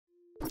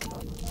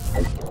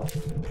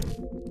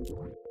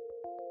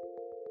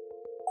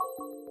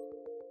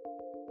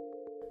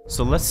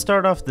So let's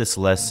start off this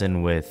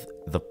lesson with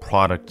the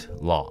product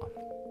law.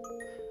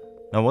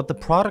 Now what the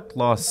product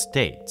law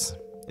states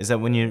is that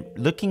when you're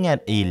looking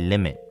at a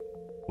limit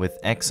with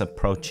x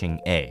approaching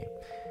a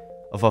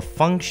of a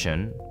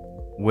function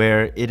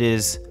where it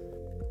is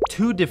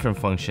two different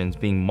functions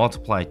being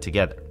multiplied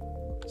together.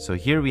 So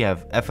here we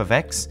have f of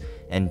x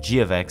and g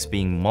of x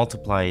being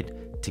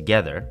multiplied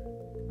together.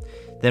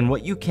 Then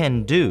what you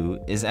can do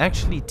is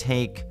actually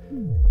take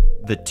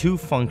the two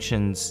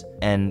functions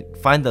and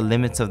find the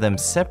limits of them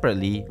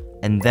separately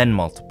and then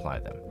multiply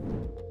them.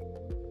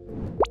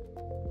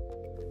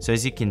 So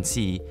as you can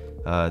see,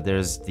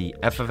 there's the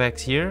f of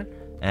x here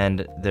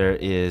and there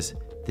is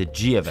the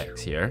g of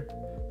x here.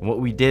 And what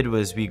we did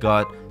was we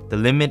got the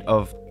limit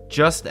of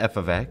just f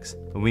of x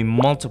and we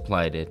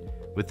multiplied it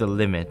with the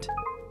limit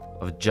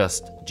of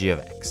just g of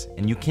x.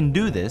 And you can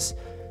do this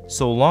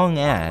so long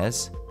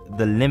as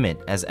the limit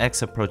as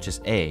x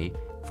approaches a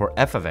for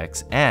f of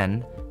x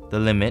and the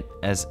limit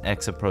as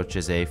x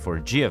approaches a for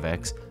g of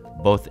x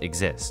both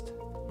exist.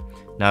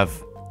 Now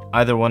if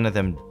either one of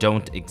them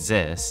don't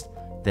exist,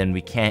 then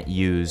we can't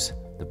use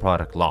the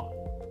product law.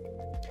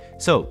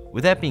 So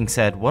with that being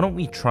said, why don't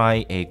we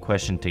try a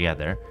question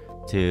together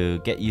to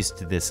get used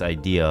to this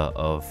idea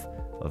of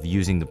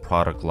using the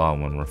product law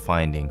when we're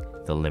finding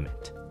the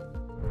limit.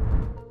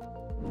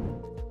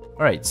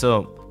 Alright,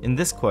 so in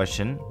this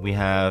question we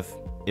have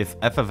if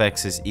f of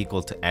x is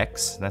equal to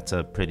x, that's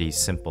a pretty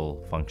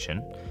simple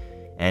function,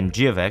 and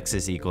g of x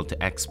is equal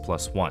to x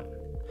plus 1,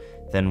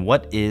 then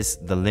what is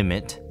the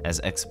limit as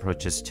x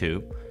approaches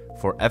 2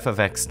 for f of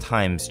x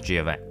times g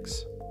of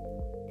x?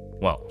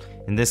 Well,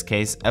 in this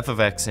case, f of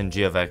x and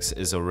g of x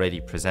is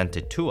already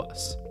presented to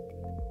us.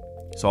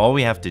 So all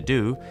we have to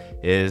do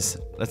is,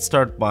 let's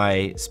start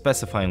by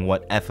specifying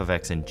what f of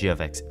x and g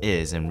of x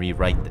is and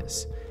rewrite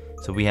this.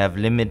 So we have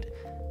limit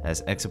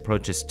as x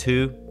approaches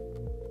 2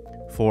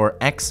 for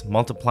x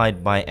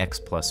multiplied by x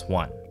plus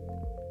 1.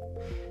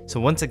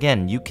 So once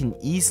again, you can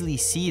easily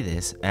see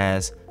this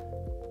as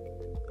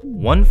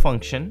one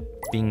function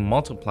being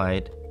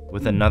multiplied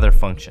with another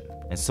function.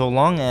 And so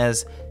long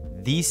as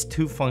these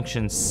two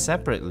functions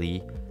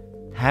separately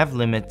have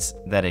limits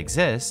that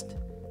exist,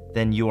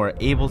 then you are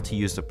able to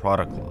use the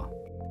product law.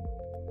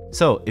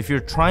 So if you're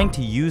trying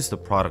to use the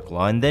product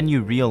law and then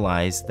you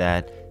realize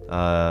that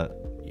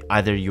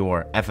either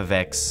your f of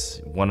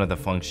x, one of the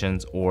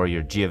functions, or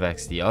your g of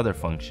x, the other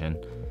function,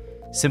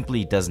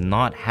 simply does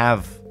not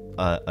have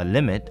a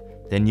limit,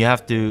 then you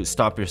have to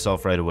stop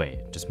yourself right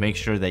away. Just make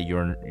sure that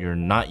you're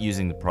not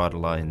using the product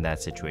law in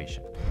that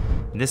situation.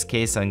 In this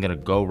case, I'm going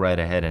to go right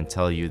ahead and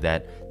tell you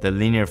that the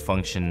linear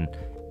function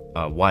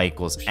y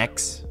equals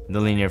x, the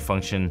linear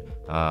function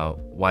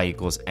y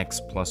equals x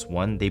plus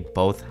 1, they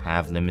both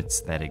have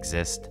limits that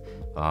exist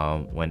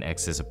when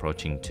x is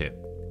approaching 2.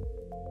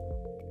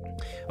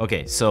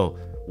 Okay, so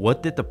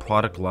what did the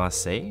product law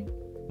say?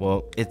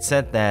 Well, it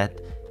said that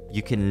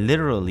you can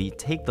literally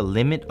take the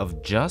limit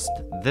of just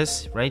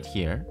this right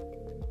here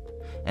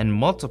and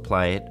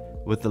multiply it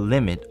with the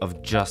limit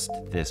of just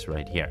this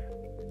right here.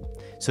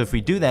 So if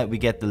we do that, we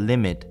get the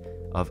limit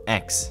of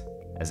x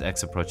as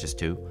x approaches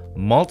 2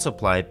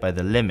 multiplied by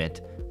the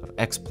limit of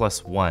x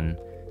plus 1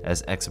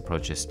 as x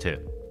approaches 2.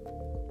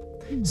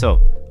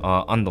 So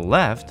on the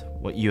left,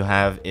 what you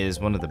have is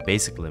one of the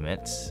basic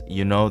limits.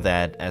 You know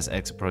that as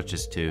x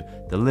approaches 2,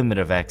 the limit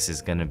of x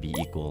is going to be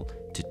equal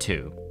to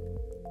 2.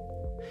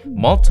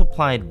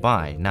 Multiplied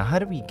by, now how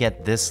do we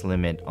get this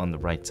limit on the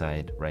right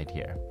side right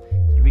here?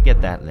 How do we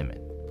get that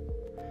limit?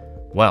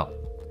 Well,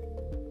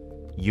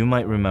 you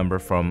might remember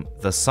from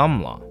the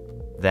sum law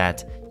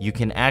that you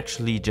can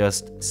actually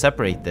just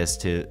separate this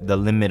to the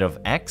limit of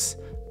x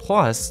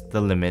plus the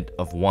limit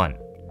of 1.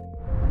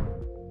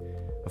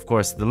 Of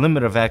course, the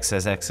limit of x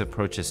as x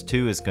approaches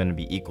 2 is going to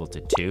be equal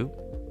to 2.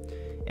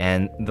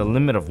 And the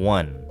limit of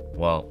 1,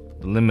 well,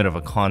 the limit of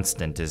a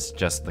constant is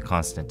just the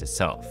constant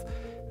itself.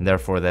 And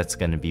therefore, that's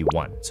going to be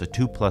 1. So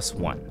 2 plus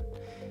 1.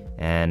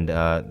 And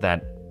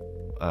that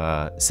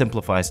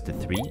simplifies to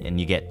 3. And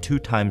you get 2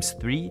 times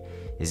 3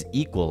 is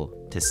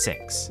equal to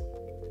 6.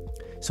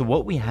 So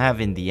what we have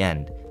in the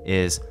end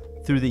is,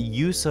 through the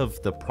use of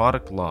the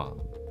product law,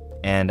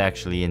 and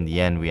actually in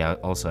the end we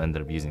also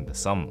ended up using the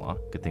sum law,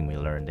 good thing we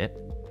learned it,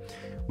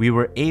 we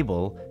were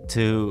able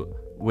to,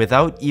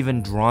 without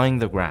even drawing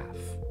the graph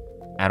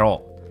at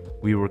all,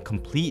 we were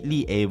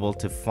completely able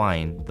to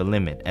find the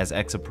limit as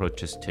x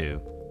approaches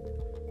 2,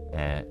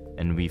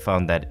 and we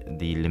found that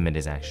the limit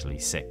is actually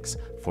 6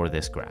 for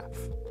this graph,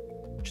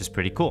 which is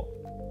pretty cool.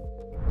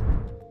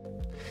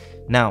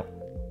 Now,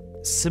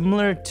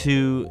 similar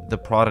to the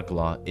product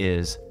law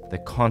is the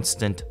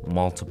constant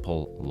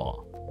multiple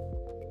law.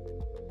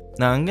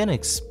 Now I'm going to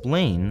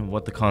explain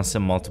what the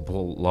constant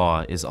multiple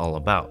law is all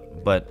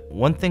about, but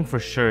one thing for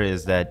sure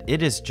is that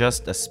it is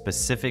just a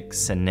specific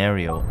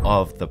scenario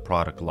of the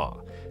product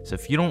law. So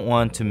if you don't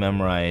want to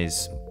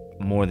memorize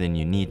more than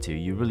you need to,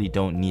 you really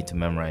don't need to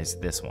memorize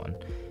this one,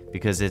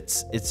 because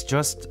it's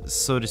just,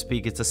 so to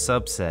speak, it's a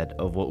subset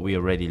of what we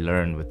already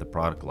learned with the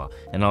product law,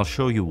 and I'll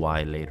show you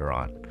why later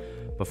on.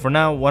 But for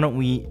now, why don't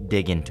we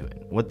dig into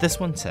it? What this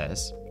one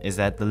says is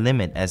that the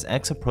limit as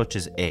x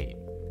approaches a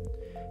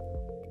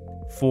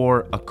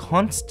for a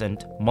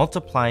constant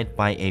multiplied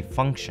by a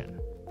function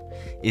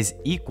is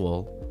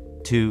equal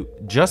to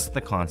just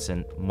the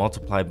constant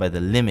multiplied by the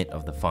limit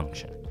of the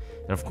function.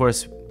 And of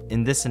course,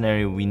 in this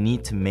scenario, we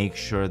need to make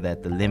sure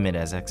that the limit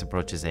as x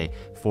approaches a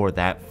for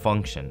that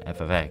function,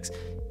 f of x,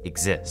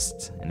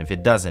 exists. And if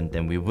it doesn't,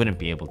 then we wouldn't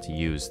be able to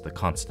use the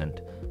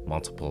constant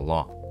multiple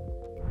law.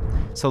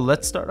 So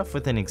let's start off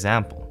with an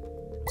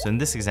example. So in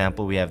this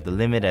example, we have the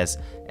limit as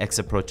x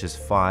approaches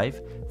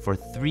 5 for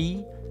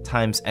 3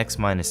 times x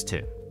minus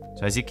 2.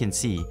 So as you can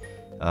see,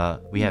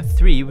 we have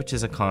 3, which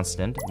is a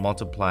constant,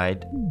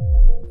 multiplied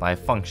by a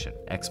function,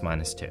 x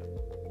minus 2.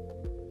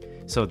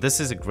 So this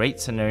is a great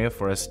scenario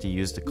for us to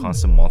use the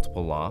constant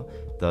multiple law.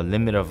 The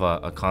limit of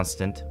a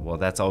constant, well,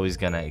 that's always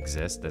going to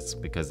exist. That's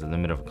because the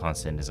limit of a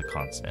constant is a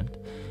constant.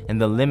 And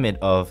the limit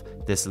of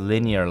this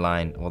linear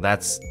line, well,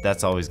 that's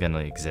always going to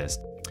exist.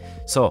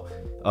 So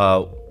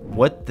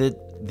what did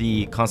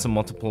the constant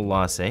multiple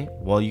law say?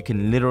 Well, you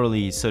can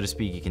literally, so to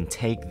speak, you can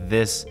take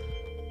this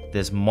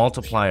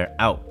multiplier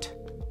out,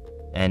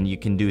 and you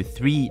can do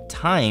 3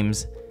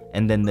 times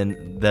and then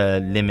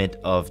the limit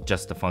of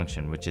just the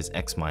function, which is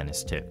x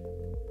minus 2.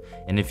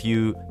 And if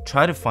you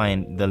try to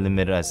find the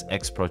limit as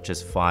x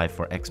approaches 5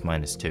 for x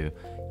minus 2,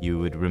 you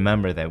would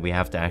remember that we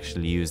have to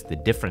actually use the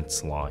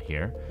difference law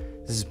here.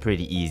 This is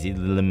pretty easy.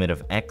 The limit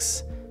of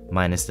x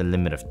minus the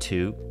limit of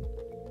 2.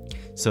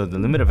 So the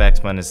limit of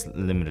x minus the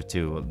limit of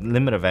 2,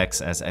 limit of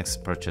x as x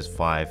approaches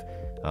 5,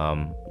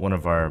 one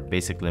of our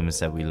basic limits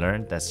that we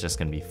learned, that's just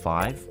going to be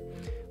 5.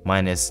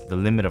 Minus the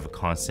limit of a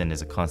constant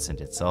is a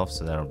constant itself,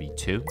 so that'll be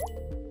 2.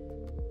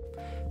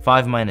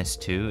 5 minus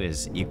 2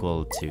 is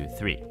equal to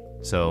 3.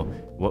 So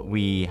what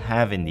we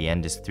have in the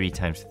end is 3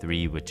 times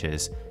 3, which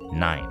is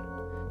 9.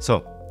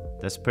 So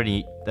that's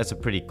a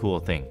pretty cool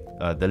thing.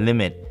 The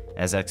limit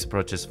as x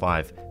approaches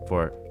 5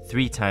 for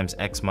 3 times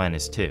x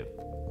minus 2.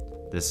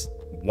 This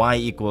y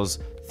equals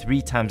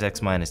 3 times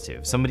x minus 2.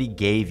 If somebody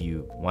gave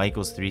you y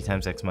equals 3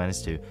 times x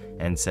minus 2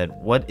 and said,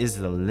 what is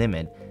the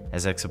limit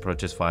as x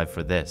approaches 5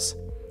 for this?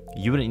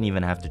 You wouldn't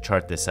even have to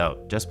chart this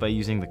out. Just by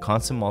using the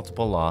constant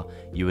multiple law,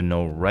 you would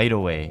know right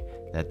away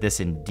that this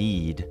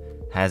indeed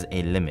has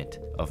a limit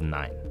of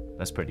 9.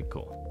 That's pretty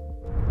cool.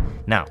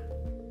 Now,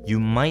 you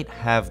might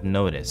have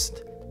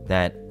noticed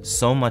that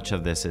so much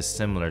of this is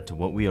similar to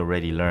what we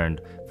already learned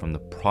from the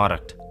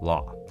product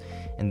law.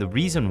 And the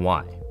reason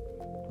why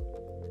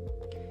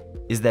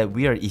is that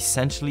we are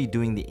essentially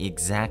doing the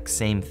exact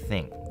same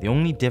thing. The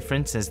only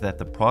difference is that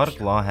the product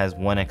law has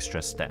one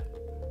extra step.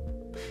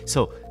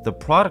 So the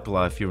product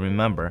law, if you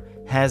remember,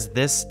 has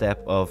this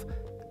step of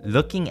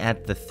looking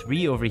at the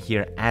 3 over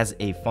here as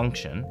a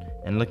function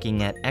and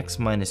looking at x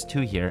minus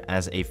 2 here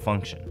as a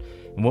function.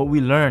 And what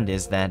we learned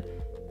is that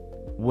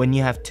when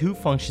you have 2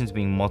 functions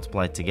being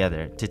multiplied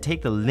together, to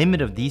take the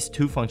limit of these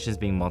 2 functions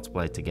being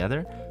multiplied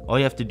together, all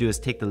you have to do is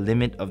take the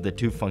limit of the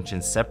 2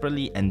 functions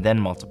separately and then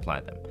multiply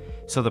them.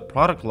 So the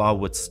product law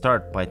would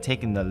start by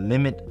taking the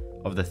limit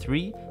of the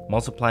 3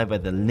 multiplied by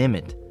the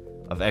limit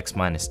of x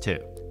minus 2.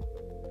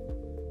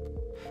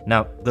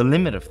 Now, the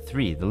limit of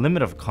 3, the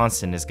limit of a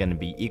constant is going to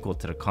be equal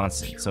to the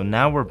constant. So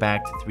now we're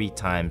back to 3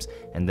 times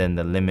and then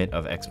the limit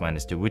of x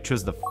minus 2, which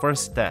was the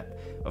first step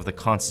of the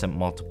constant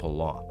multiple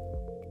law.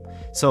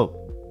 So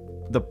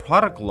the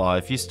product law,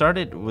 if you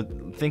started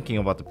with thinking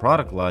about the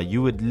product law,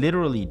 you would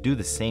literally do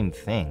the same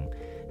thing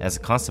as a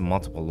constant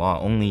multiple law,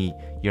 only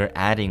you're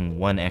adding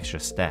one extra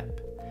step.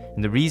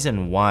 And the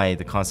reason why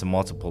the constant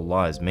multiple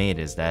law is made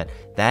is that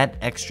that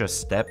extra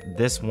step,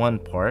 this one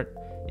part,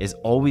 is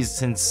always,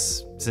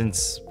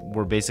 since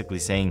we're basically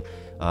saying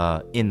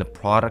in the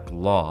product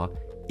law,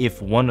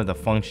 if one of the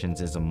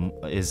functions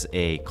is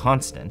a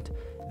constant,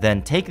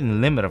 then taking the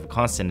limit of a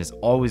constant is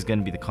always going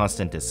to be the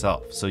constant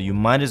itself. So you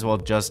might as well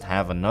just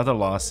have another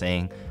law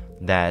saying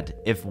that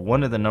if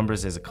one of the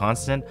numbers is a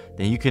constant,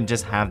 then you can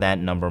just have that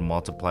number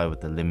multiply with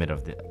the limit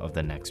of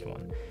the next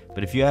one.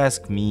 But if you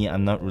ask me,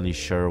 I'm not really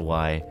sure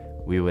why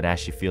we would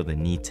actually feel the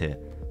need to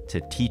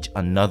teach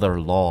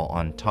another law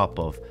on top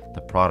of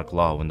the product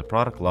law when the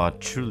product law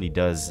truly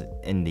does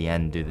in the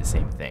end do the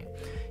same thing.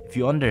 If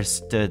you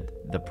understood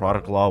the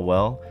product law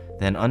well,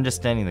 then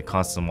understanding the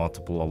constant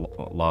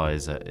multiple law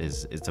is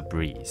a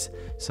breeze.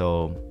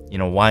 So,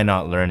 why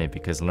not learn it?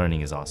 Because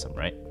learning is awesome,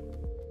 right?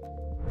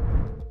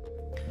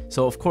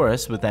 So of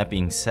course, with that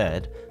being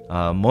said,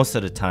 most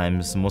of the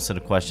times, most of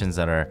the questions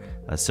that are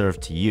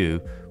served to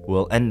you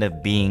will end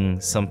up being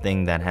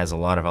something that has a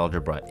lot of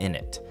algebra in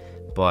it.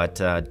 But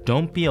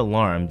don't be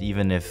alarmed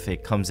even if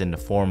it comes in the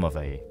form of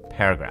a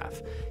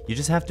paragraph. You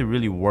just have to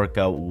really work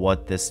out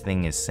what this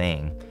thing is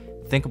saying.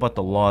 Think about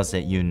the laws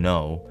that you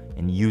know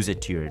and use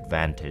it to your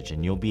advantage,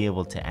 and you'll be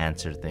able to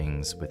answer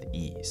things with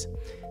ease.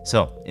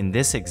 So in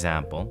this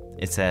example,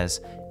 it says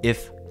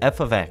if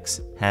f of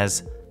x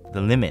has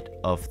the limit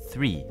of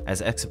 3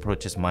 as x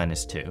approaches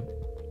minus 2,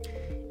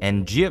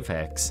 and g of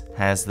x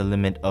has the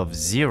limit of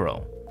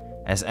 0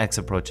 as x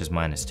approaches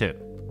minus 2.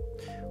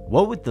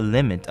 What would the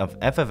limit of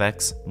f of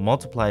x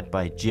multiplied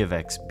by g of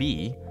x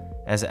be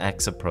as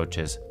x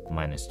approaches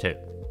minus 2?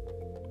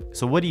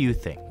 So what do you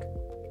think?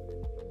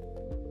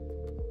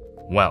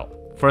 Well,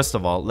 first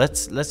of all,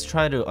 let's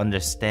try to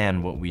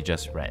understand what we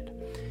just read.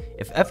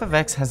 If f of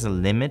x has a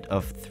limit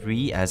of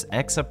 3 as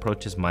x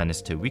approaches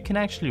minus 2, we can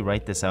actually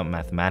write this out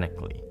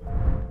mathematically.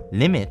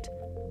 Limit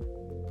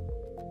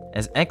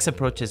as x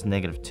approaches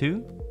negative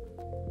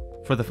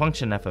 2 for the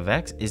function f of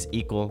x is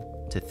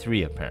equal to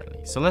 3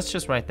 apparently. So let's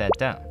just write that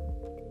down.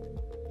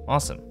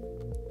 Awesome.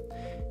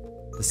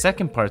 The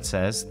second part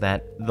says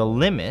that the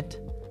limit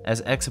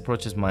as x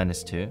approaches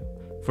minus 2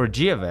 for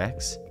g of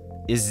x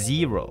is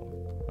 0.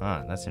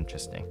 Ah, that's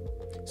interesting.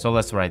 So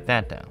let's write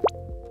that down.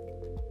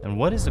 And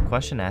what is the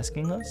question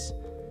asking us?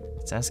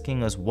 It's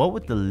asking us what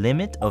would the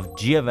limit of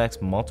g of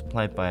x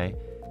multiplied by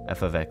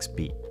f of x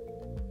be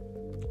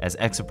as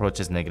x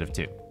approaches negative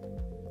 2?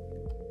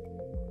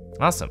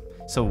 Awesome.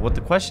 So what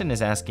the question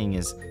is asking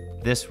is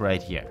this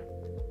right here.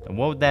 And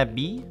what would that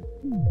be?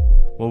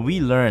 Well,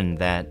 we learned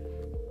that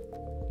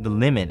the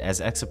limit as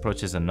x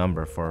approaches a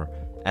number for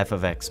f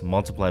of x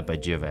multiplied by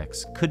g of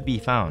x could be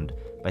found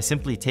by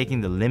simply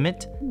taking the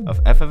limit of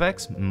f of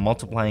x,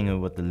 multiplying it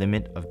with the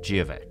limit of g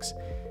of x.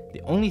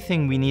 The only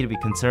thing we need to be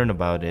concerned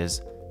about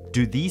is,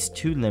 do these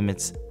two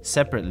limits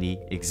separately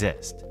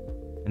exist?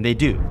 And they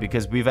do,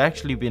 because we've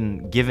actually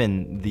been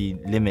given the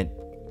limit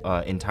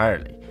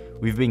entirely.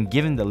 We've been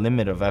given the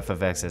limit of f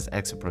of x as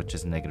x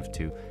approaches negative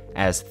 2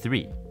 as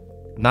 3.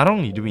 Not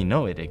only do we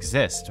know it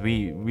exists,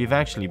 we've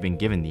actually been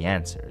given the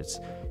answer. It's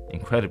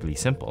incredibly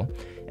simple.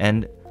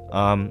 And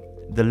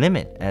the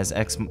limit as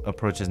x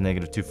approaches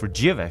negative 2 for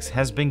g of x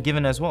has been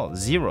given as well,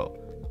 0.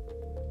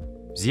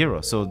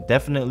 0, so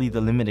definitely the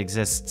limit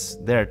exists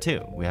there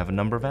too. We have a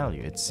number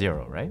value, it's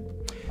 0, right?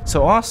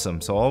 So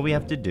awesome, so all we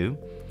have to do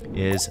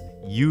is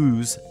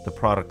use the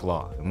product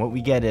law. And what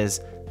we get is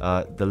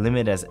the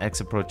limit as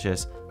x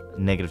approaches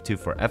negative 2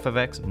 for f of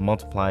x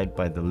multiplied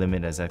by the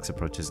limit as x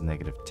approaches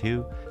negative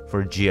 2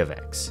 for g of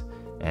x.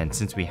 And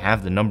since we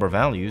have the number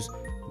values,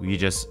 we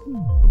just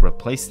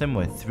replace them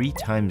with 3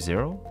 times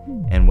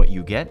 0, and what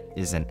you get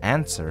is an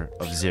answer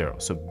of 0.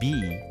 So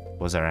B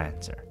was our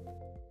answer.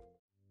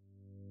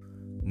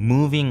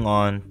 Moving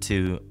on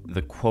to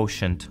the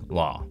quotient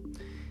law.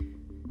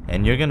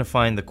 And you're going to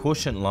find the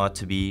quotient law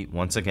to be,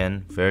 once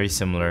again, very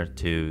similar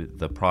to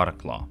the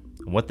product law.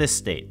 What this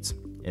states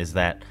is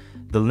that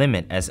the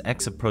limit as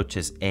x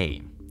approaches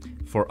a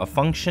for a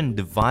function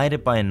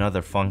divided by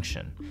another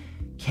function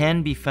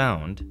can be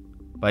found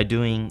by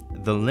doing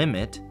the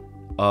limit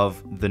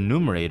of the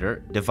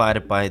numerator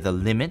divided by the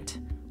limit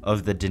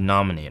of the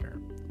denominator.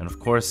 And of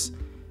course,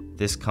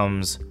 this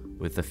comes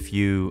with a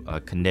few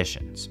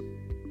conditions.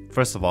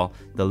 First of all,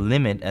 the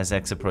limit as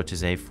x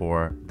approaches a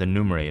for the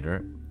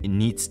numerator, it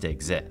needs to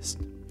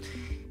exist.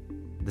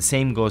 The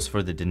same goes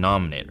for the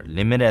denominator.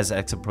 Limit as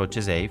x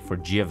approaches a for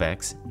g of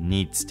x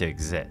needs to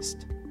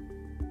exist.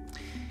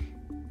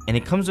 And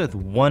it comes with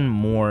one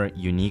more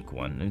unique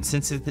one. And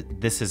since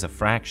this is a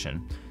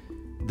fraction,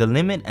 the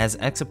limit as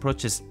x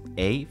approaches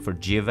a for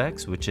g of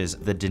x, which is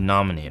the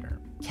denominator,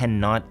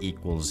 cannot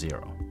equal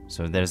 0.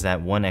 So there's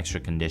that one extra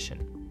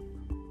condition.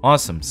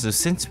 Awesome, so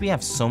since we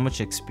have so much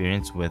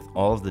experience with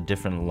all of the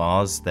different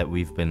laws that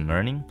we've been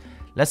learning,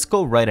 let's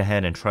go right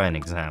ahead and try an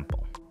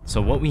example. So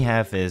what we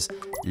have is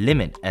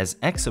limit as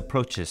x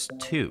approaches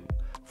 2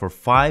 for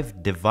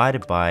 5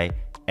 divided by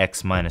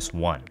x minus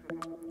 1.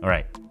 All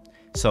right,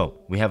 so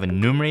we have a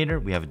numerator,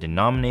 we have a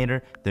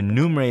denominator. The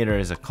numerator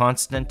is a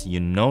constant. You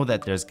know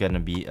that there's going to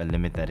be a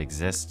limit that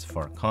exists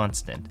for a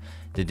constant.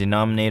 The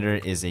denominator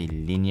is a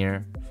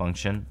linear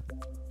function.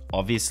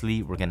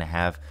 Obviously, we're going to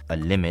have a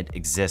limit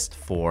exist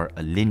for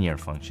a linear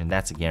function.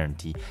 That's a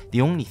guarantee.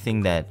 The only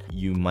thing that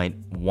you might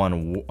want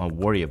to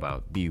worry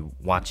about, be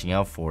watching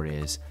out for,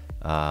 is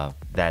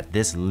that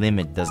this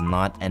limit does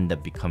not end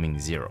up becoming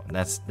 0.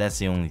 That's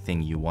the only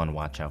thing you want to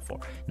watch out for.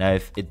 Now,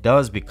 if it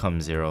does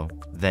become 0,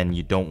 then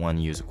you don't want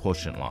to use a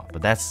quotient law,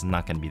 but that's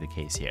not going to be the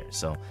case here.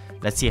 So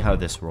let's see how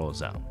this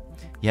rolls out.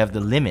 You have the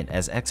limit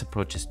as x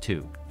approaches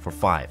 2 for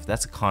 5.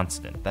 That's a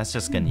constant. That's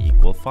just going to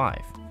equal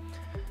 5.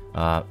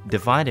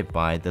 Divided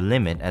by the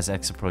limit as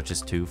x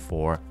approaches 2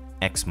 for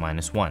x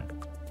minus 1.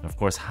 Of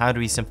course, how do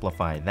we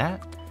simplify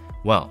that?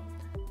 Well,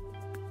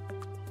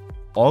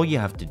 all you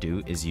have to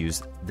do is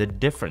use the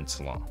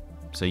difference law.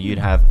 So you'd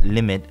have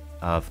limit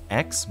of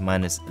x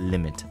minus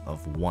limit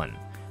of 1.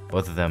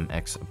 Both of them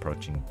x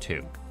approaching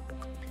 2.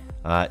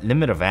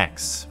 Limit of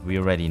x, we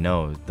already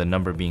know the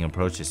number being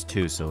approached is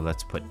 2, so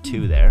let's put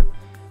 2 there.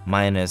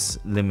 Minus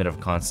limit of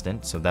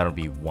constant, so that'll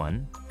be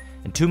 1.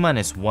 And 2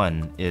 minus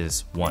 1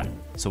 is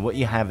 1. So what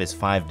you have is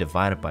 5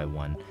 divided by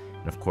 1.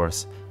 And of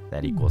course,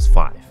 that equals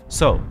 5.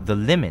 So the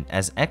limit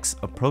as x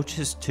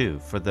approaches 2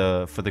 for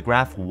the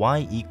graph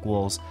y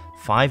equals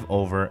 5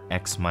 over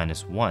x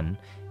minus 1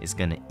 is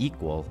going to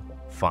equal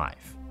 5.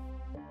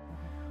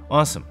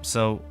 Awesome.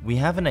 So we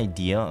have an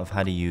idea of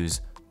how to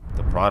use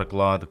the product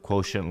law, the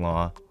quotient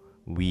law,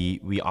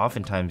 we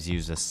oftentimes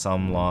use a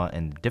sum law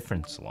and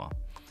difference law.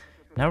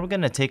 Now we're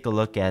going to take a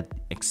look at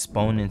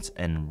exponents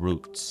and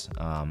roots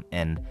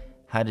and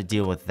how to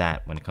deal with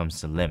that when it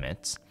comes to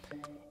limits.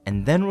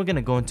 And then we're going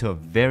to go into a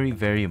very,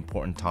 very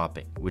important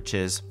topic, which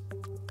is,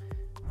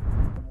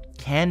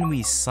 can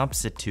we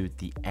substitute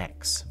the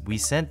x? We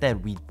said that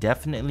we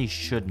definitely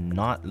should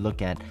not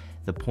look at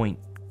the point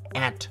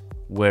at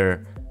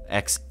where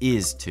x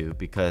is 2,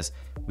 because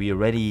we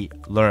already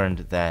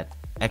learned that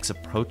x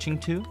approaching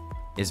 2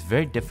 is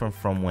very different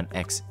from when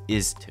x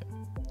is 2.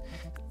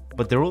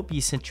 But there will be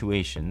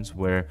situations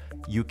where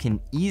you can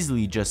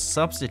easily just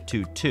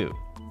substitute 2,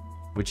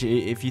 which,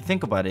 if you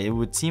think about it, it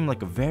would seem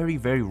like a very,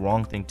 very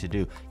wrong thing to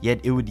do,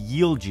 yet it would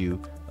yield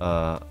you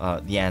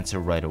the answer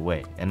right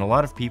away. And a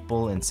lot of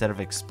people, instead of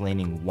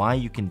explaining why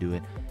you can do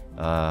it,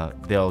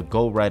 they'll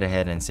go right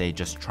ahead and say,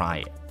 just try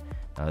it.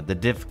 The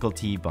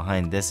difficulty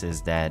behind this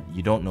is that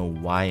you don't know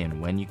why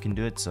and when you can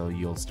do it, so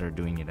you'll start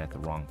doing it at the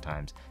wrong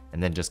times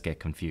and then just get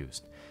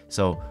confused.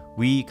 So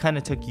we kind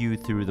of took you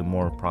through the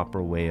more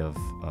proper way of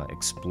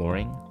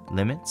exploring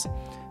limits.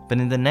 But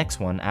in the next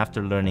one,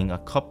 after learning a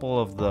couple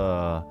of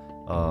the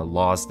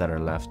laws that are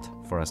left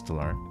for us to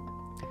learn,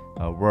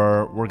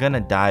 we're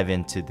gonna dive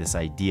into this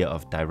idea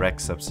of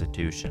direct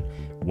substitution.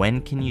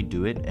 When can you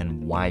do it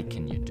and why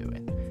can you do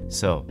it?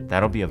 So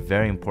that'll be a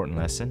very important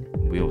lesson.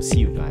 We will see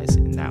you guys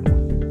in that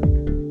one.